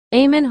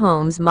Eamonn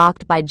Holmes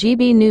mocked by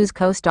GB News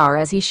co-star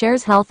as he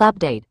shares health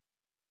update.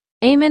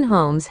 Eamonn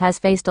Holmes has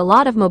faced a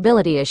lot of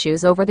mobility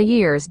issues over the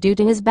years due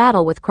to his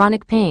battle with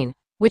chronic pain,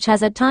 which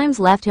has at times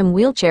left him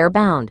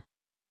wheelchair-bound.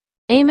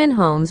 Eamonn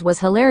Holmes was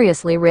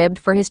hilariously ribbed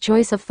for his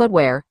choice of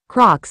footwear,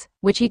 Crocs,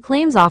 which he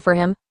claims offer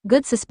him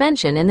good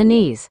suspension in the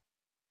knees.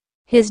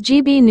 His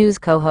GB News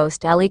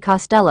co-host Ellie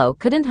Costello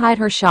couldn't hide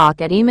her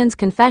shock at Eamonn's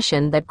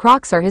confession that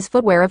Crocs are his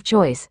footwear of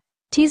choice,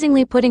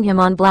 teasingly putting him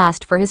on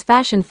blast for his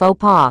fashion faux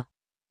pas.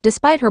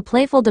 Despite her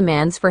playful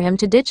demands for him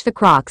to ditch the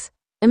Crocs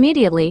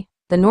immediately,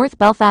 the North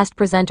Belfast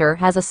presenter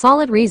has a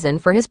solid reason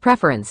for his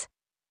preference.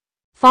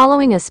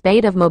 Following a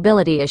spate of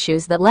mobility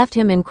issues that left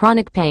him in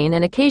chronic pain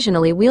and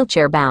occasionally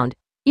wheelchair-bound,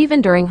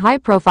 even during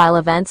high-profile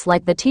events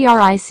like the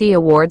TRIC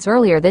Awards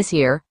earlier this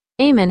year,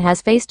 Eamonn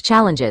has faced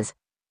challenges.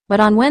 But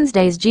on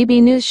Wednesday's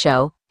GB News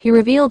show, he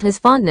revealed his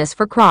fondness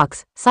for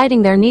Crocs,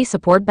 citing their knee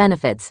support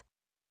benefits.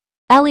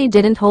 Ellie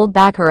didn't hold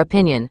back her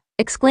opinion,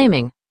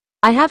 exclaiming,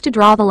 "I have to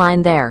draw the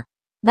line there.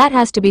 That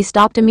has to be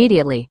stopped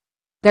immediately.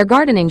 They're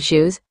gardening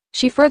shoes,"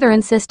 she further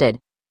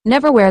insisted.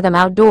 "Never wear them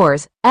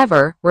outdoors,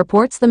 ever,"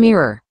 reports the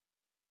Mirror.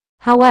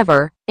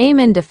 However,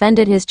 Eamonn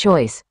defended his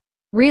choice.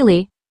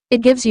 "Really?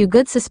 It gives you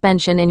good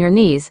suspension in your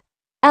knees."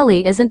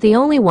 Ellie isn't the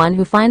only one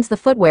who finds the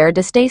footwear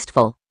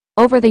distasteful.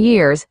 Over the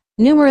years,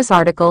 numerous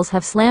articles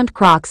have slammed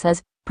Crocs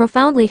as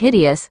profoundly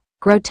hideous,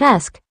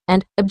 grotesque,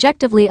 and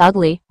objectively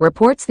ugly,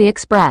 reports The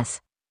Express.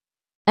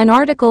 An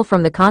article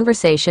from The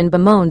Conversation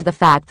bemoaned the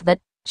fact that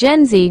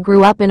Gen Z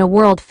grew up in a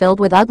world filled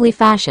with ugly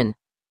fashion.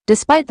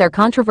 Despite their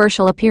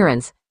controversial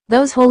appearance,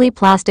 those holy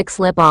plastic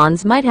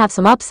slip-ons might have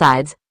some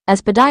upsides,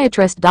 as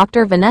podiatrist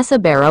Dr. Vanessa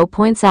Barrow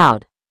points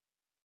out.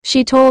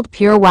 She told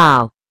Pure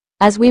Wow,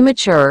 "As we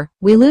mature,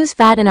 we lose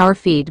fat in our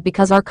feet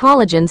because our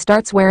collagen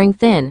starts wearing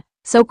thin,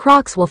 so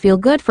Crocs will feel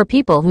good for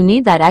people who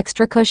need that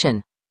extra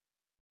cushion."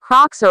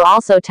 Crocs are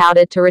also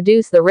touted to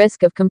reduce the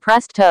risk of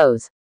compressed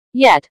toes.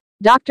 Yet,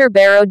 Dr.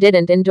 Barrow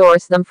didn't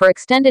endorse them for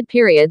extended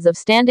periods of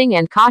standing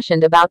and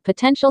cautioned about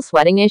potential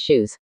sweating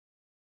issues.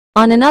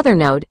 On another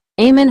note,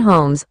 Eamonn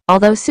Holmes,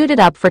 although suited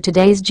up for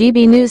today's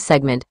GB News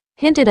segment,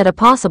 hinted at a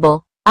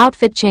possible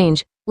outfit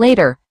change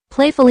later,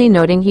 playfully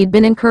noting he'd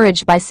been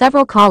encouraged by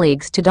several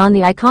colleagues to don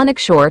the iconic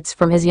shorts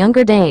from his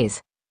younger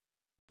days.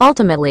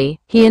 Ultimately,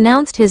 he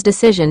announced his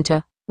decision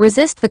to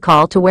resist the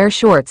call to wear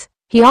shorts.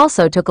 He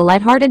also took a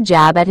lighthearted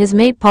jab at his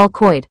mate Paul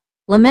Coit,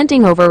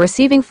 lamenting over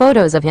receiving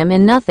photos of him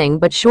in nothing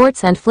but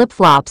shorts and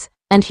flip-flops,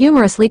 and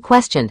humorously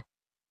questioned,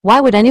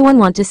 "Why would anyone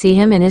want to see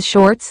him in his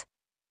shorts?"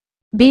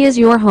 B is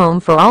your home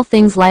for all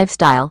things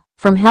lifestyle,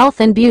 from health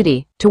and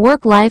beauty, to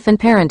work life and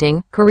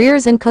parenting,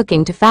 careers and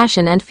cooking to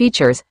fashion and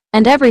features,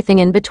 and everything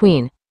in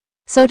between.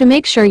 So to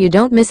make sure you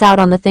don't miss out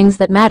on the things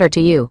that matter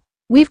to you,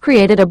 we've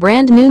created a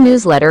brand new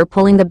newsletter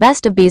pulling the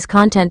best of B's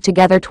content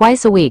together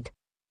twice a week.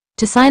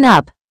 To sign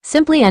up,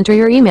 simply enter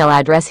your email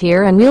address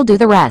here and we'll do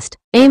the rest.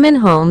 Eamonn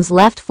Holmes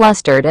left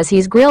flustered as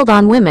he's grilled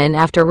on women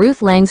after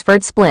Ruth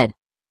Langsford split.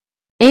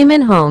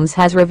 Eamonn Holmes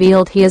has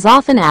revealed he is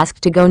often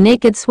asked to go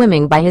naked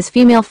swimming by his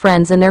female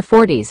friends in their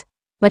 40s,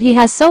 but he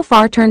has so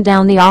far turned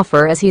down the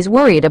offer as he's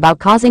worried about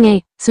causing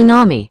a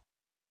tsunami.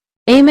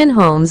 Eamonn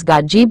Holmes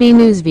got GB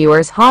News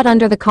viewers hot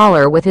under the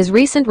collar with his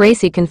recent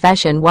racy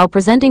confession while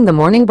presenting the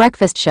morning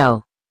breakfast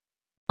show.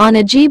 On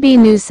a GB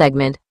News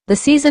segment, the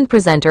seasoned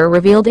presenter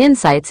revealed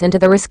insights into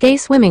the risque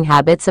swimming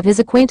habits of his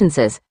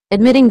acquaintances,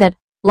 admitting that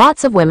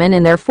lots of women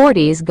in their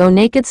 40s go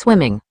naked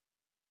swimming.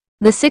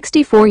 The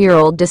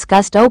 64-year-old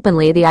discussed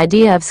openly the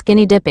idea of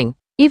skinny dipping,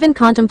 even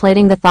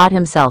contemplating the thought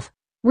himself.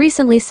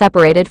 Recently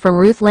separated from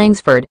Ruth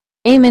Langsford,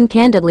 Eamonn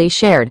candidly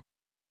shared,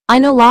 "I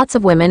know lots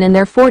of women in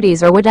their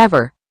 40s or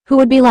whatever, who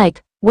would be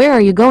like, 'Where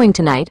are you going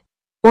tonight?'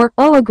 Or,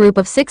 'Oh, a group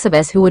of 6 of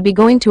us who would be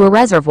going to a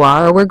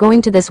reservoir, or we're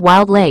going to this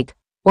wild lake,'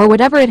 or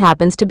whatever it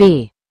happens to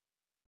be."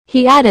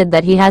 He added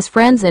that he has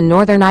friends in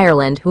Northern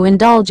Ireland who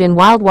indulge in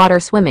wild water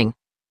swimming.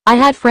 "I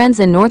had friends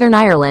in Northern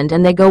Ireland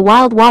and they go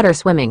wild water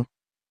swimming.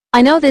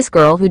 I know this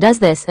girl who does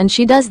this and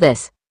she does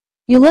this.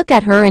 You look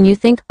at her and you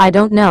think, I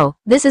don't know,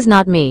 this is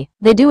not me.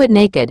 They do it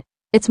naked.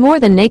 It's more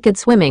than naked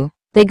swimming.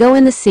 They go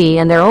in the sea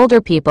and they're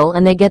older people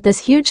and they get this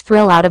huge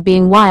thrill out of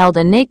being wild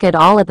and naked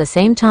all at the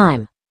same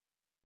time."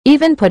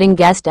 Even putting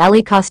guest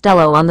Ellie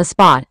Costello on the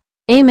spot,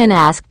 Eamonn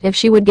asked if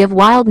she would give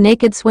wild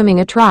naked swimming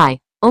a try,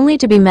 only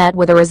to be met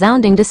with a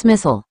resounding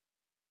dismissal.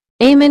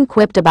 Eamonn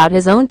quipped about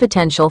his own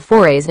potential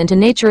forays into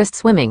naturist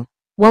swimming.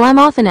 "Well, I'm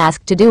often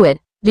asked to do it.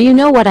 Do you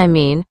know what I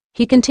mean?"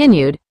 he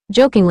continued,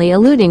 jokingly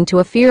alluding to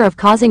a fear of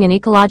causing an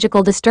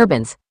ecological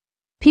disturbance.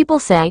 "People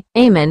say,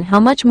 'Eamonn, how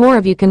much more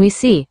of you can we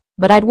see?'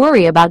 But I'd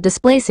worry about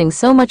displacing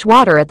so much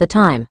water at the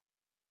time.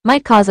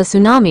 Might cause a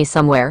tsunami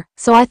somewhere,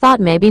 so I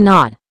thought maybe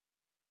not."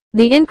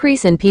 The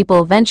increase in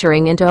people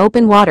venturing into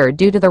open water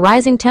due to the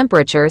rising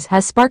temperatures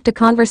has sparked a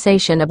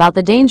conversation about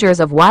the dangers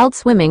of wild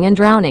swimming and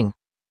drowning.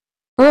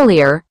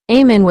 Earlier,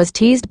 Eamonn was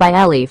teased by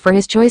Ellie for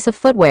his choice of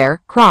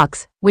footwear,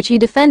 Crocs, which he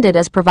defended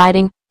as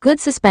providing good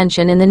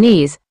suspension in the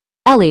knees.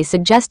 Ellie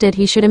suggested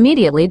he should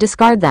immediately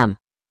discard them.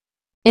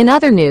 In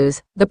other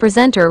news, the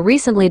presenter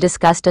recently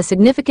discussed a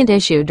significant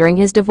issue during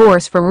his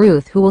divorce from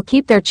Ruth, who will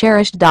keep their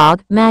cherished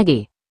dog,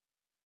 Maggie.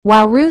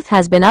 While Ruth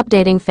has been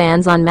updating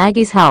fans on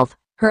Maggie's health,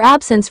 her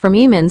absence from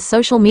Eamonn's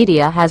social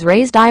media has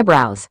raised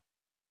eyebrows.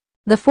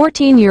 The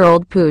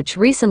 14-year-old pooch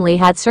recently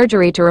had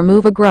surgery to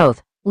remove a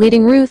growth,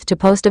 leading Ruth to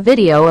post a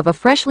video of a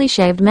freshly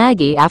shaved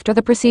Maggie after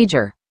the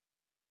procedure.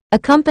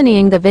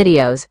 Accompanying the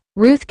videos,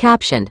 Ruth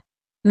captioned,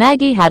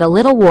 "Maggie had a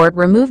little wart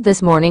removed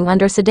this morning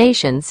under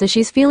sedation, so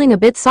she's feeling a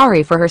bit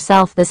sorry for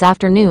herself this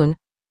afternoon.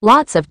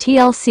 Lots of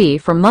TLC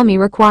from Mummy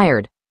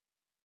required."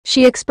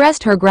 She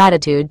expressed her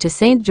gratitude to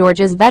St.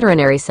 George's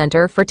Veterinary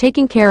Center for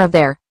taking care of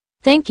their.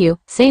 "Thank you,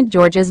 St.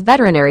 George's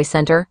Veterinary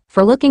Center,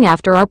 for looking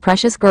after our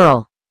precious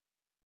girl."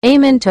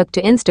 Eamonn took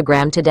to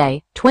Instagram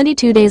today,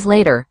 22 days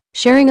later,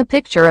 sharing a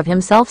picture of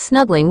himself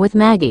snuggling with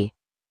Maggie.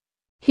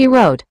 He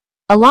wrote,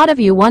 "A lot of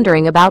you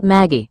wondering about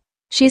Maggie.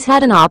 She's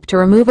had an op to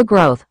remove a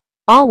growth.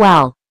 All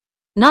well.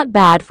 Not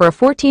bad for a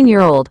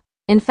 14-year-old,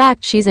 in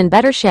fact she's in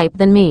better shape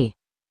than me."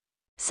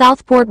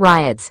 Southport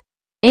riots.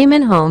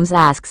 Eamonn Holmes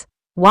asks,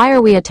 "Why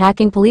are we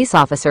attacking police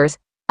officers?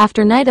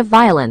 After night of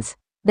violence,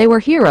 they were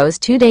heroes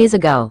 2 days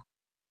ago."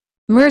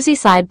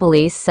 Merseyside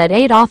police said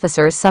 8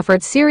 officers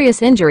suffered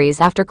serious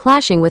injuries after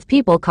clashing with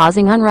people,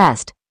 causing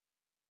unrest.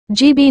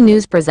 GB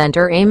News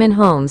presenter Eamonn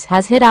Holmes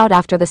has hit out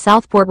after the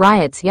Southport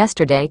riots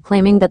yesterday,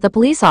 claiming that the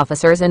police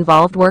officers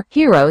involved were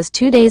heroes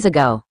 2 days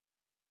ago.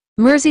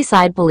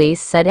 Merseyside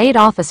police said 8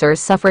 officers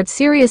suffered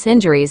serious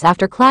injuries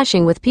after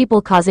clashing with people,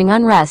 causing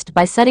unrest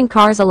by setting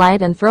cars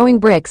alight and throwing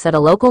bricks at a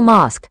local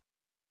mosque.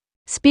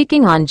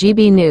 Speaking on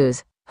GB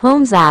News,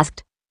 Holmes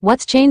asked,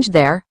 "What's changed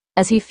there?"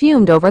 as he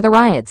fumed over the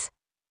riots.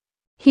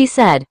 He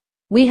said,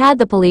 "We had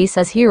the police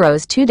as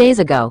heroes 2 days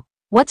ago.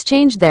 What's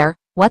changed there?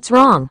 What's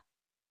wrong?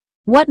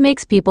 What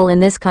makes people in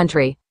this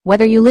country,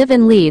 whether you live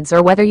in Leeds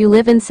or whether you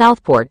live in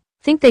Southport,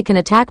 think they can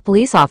attack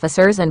police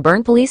officers and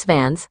burn police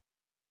vans?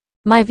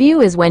 My view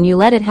is when you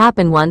let it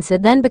happen once,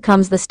 it then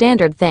becomes the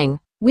standard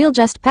thing. We'll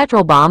just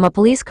petrol bomb a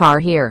police car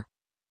here.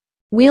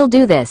 We'll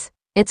do this.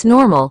 It's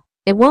normal.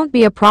 It won't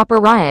be a proper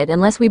riot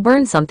unless we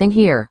burn something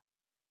here.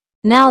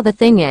 Now the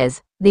thing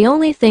is, the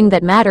only thing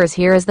that matters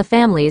here is the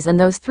families and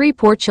those 3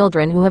 poor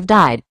children who have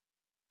died.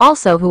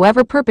 Also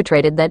whoever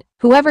perpetrated that,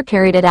 whoever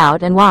carried it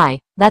out and why,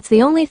 that's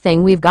the only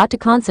thing we've got to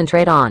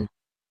concentrate on.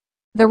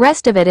 The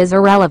rest of it is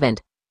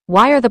irrelevant.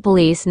 Why are the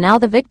police now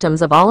the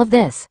victims of all of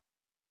this?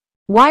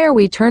 Why are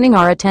we turning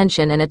our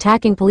attention and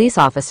attacking police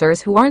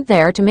officers who aren't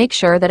there to make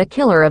sure that a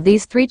killer of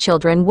these 3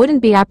 children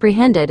wouldn't be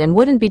apprehended and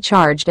wouldn't be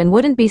charged and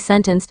wouldn't be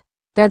sentenced?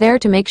 They're there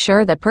to make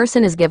sure that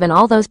person is given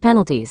all those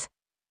penalties."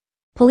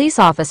 Police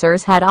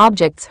officers had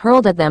objects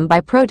hurled at them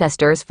by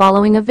protesters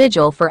following a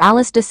vigil for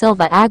Alice de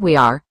Silva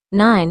Aguiar,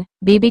 9,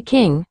 BB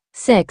King,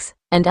 6,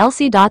 and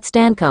Elsie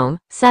Stancombe,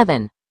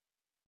 7.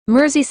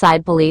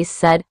 Merseyside police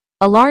said,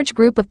 a large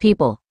group of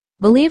people,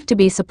 believed to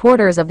be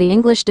supporters of the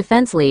English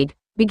Defence League,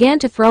 began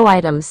to throw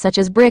items such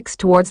as bricks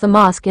towards the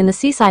mosque in the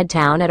seaside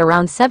town at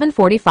around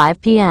 7:45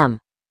 p.m.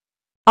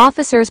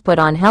 Officers put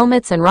on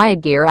helmets and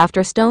riot gear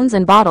after stones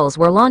and bottles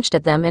were launched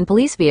at them and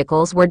police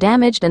vehicles were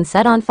damaged and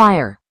set on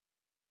fire.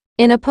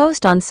 In a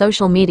post on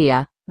social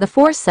media, the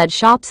force said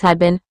shops had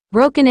been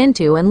broken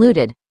into and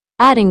looted,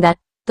 adding that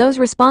those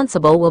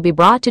responsible will be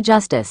brought to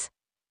justice.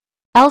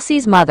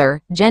 Elsie's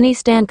mother, Jenny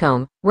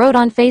Stancombe, wrote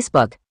on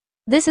Facebook,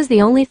 "This is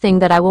the only thing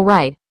that I will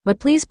write, but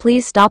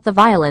please stop the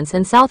violence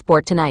in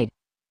Southport tonight.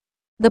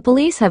 The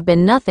police have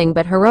been nothing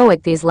but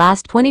heroic these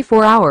last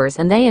 24 hours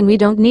and we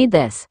don't need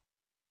this."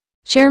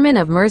 Chairman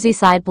of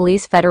Merseyside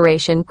Police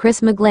Federation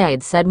Chris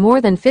McGlade said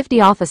more than 50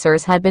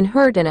 officers had been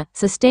hurt in a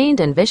sustained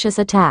and vicious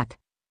attack.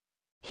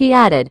 He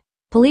added,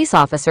 "Police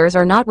officers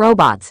are not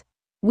robots.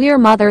 We are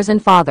mothers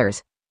and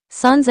fathers,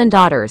 sons and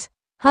daughters,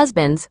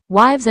 husbands,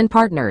 wives and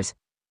partners.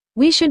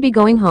 We should be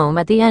going home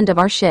at the end of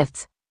our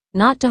shifts,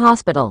 not to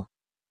hospital."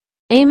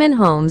 Eamonn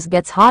Holmes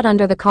gets hot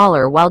under the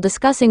collar while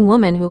discussing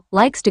woman who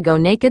likes to go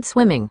naked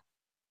swimming.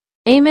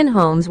 Eamonn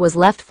Holmes was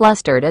left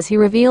flustered as he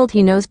revealed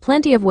he knows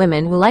plenty of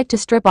women who like to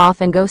strip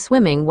off and go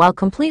swimming while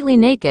completely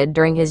naked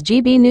during his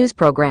GB News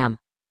program.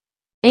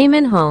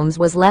 Eamonn Holmes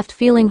was left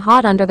feeling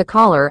hot under the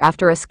collar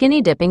after a skinny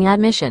dipping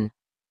admission.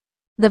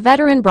 The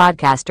veteran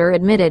broadcaster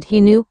admitted he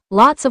knew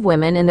lots of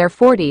women in their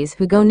 40s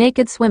who go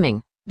naked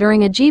swimming.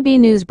 During a GB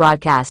News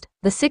broadcast,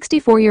 the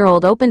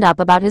 64-year-old opened up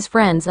about his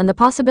friends and the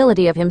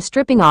possibility of him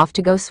stripping off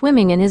to go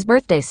swimming in his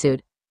birthday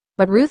suit.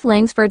 But Ruth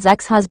Langsford's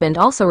ex-husband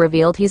also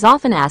revealed he's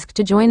often asked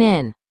to join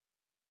in.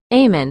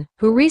 Eamonn,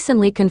 who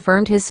recently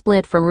confirmed his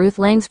split from Ruth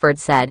Langsford,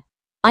 said,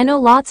 "I know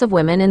lots of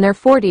women in their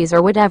 40s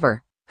or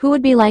whatever, who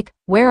would be like,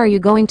 'Where are you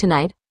going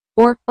tonight?'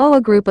 Or, 'Oh,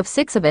 a group of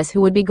 6 of us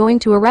who would be going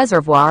to a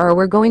reservoir, or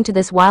we're going to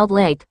this wild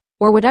lake,'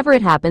 or whatever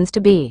it happens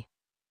to be.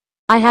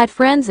 I had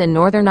friends in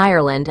Northern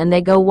Ireland and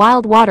they go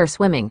wild water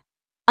swimming.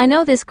 I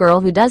know this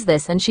girl who does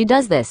this and she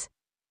does this.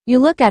 You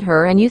look at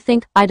her and you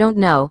think, I don't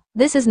know,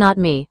 this is not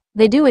me.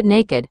 They do it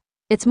naked.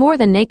 It's more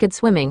than naked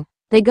swimming.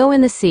 They go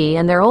in the sea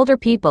and they're older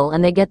people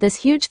and they get this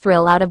huge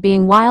thrill out of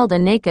being wild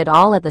and naked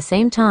all at the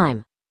same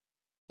time."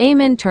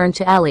 Eamonn turned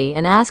to Ellie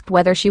and asked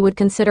whether she would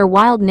consider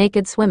wild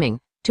naked swimming,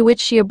 to which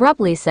she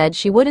abruptly said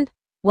she wouldn't.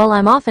 "Well,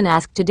 I'm often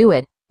asked to do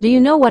it, do you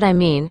know what I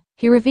mean?"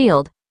 he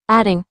revealed,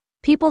 adding,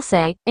 "People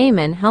say,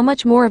 Eamonn, how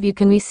much more of you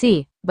can we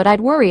see, but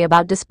I'd worry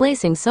about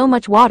displacing so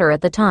much water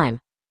at the time.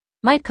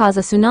 Might cause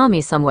a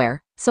tsunami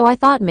somewhere, so I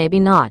thought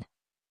maybe not."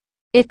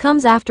 It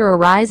comes after a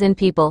rise in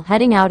people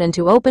heading out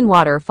into open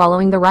water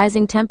following the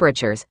rising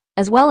temperatures,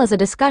 as well as a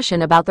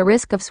discussion about the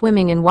risk of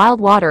swimming in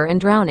wild water and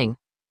drowning.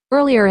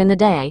 Earlier in the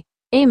day,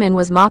 Eamonn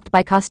was mocked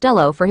by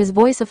Costello for his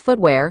voice of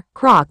footwear,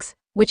 Crocs,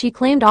 which he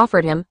claimed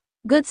offered him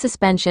good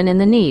suspension in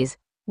the knees,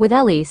 with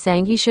Ellie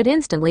saying he should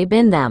instantly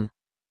bin them.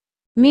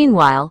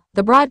 Meanwhile,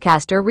 the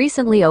broadcaster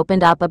recently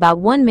opened up about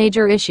one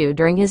major issue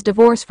during his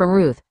divorce from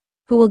Ruth,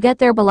 who will get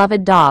their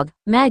beloved dog,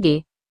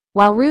 Maggie.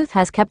 While Ruth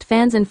has kept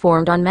fans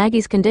informed on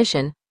Maggie's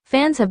condition,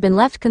 fans have been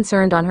left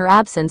concerned on her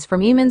absence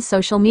from Eamonn's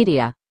social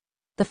media.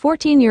 The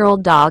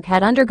 14-year-old dog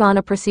had undergone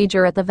a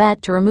procedure at the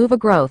vet to remove a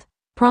growth,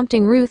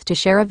 prompting Ruth to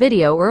share a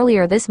video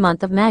earlier this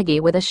month of Maggie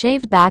with a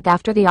shaved back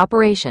after the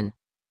operation.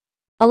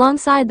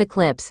 Alongside the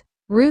clips,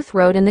 Ruth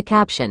wrote in the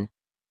caption,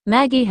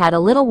 "Maggie had a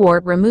little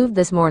wart removed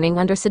this morning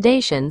under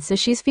sedation, so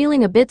she's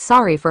feeling a bit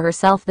sorry for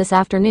herself this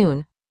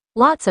afternoon.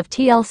 Lots of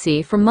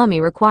TLC from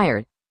Mummy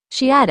required."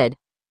 She added,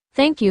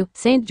 "Thank you,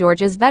 St.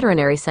 George's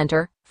Veterinary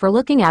Center, for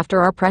looking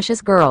after our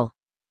precious girl."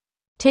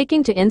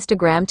 Taking to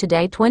Instagram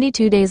today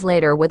 22 days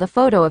later with a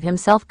photo of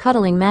himself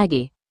cuddling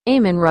Maggie,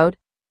 Eamonn wrote,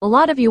 "A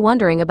lot of you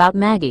wondering about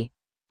Maggie.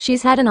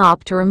 She's had an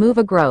op to remove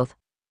a growth.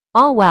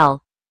 All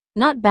well.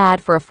 Not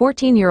bad for a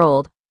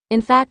 14-year-old,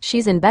 in fact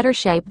she's in better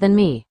shape than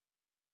me."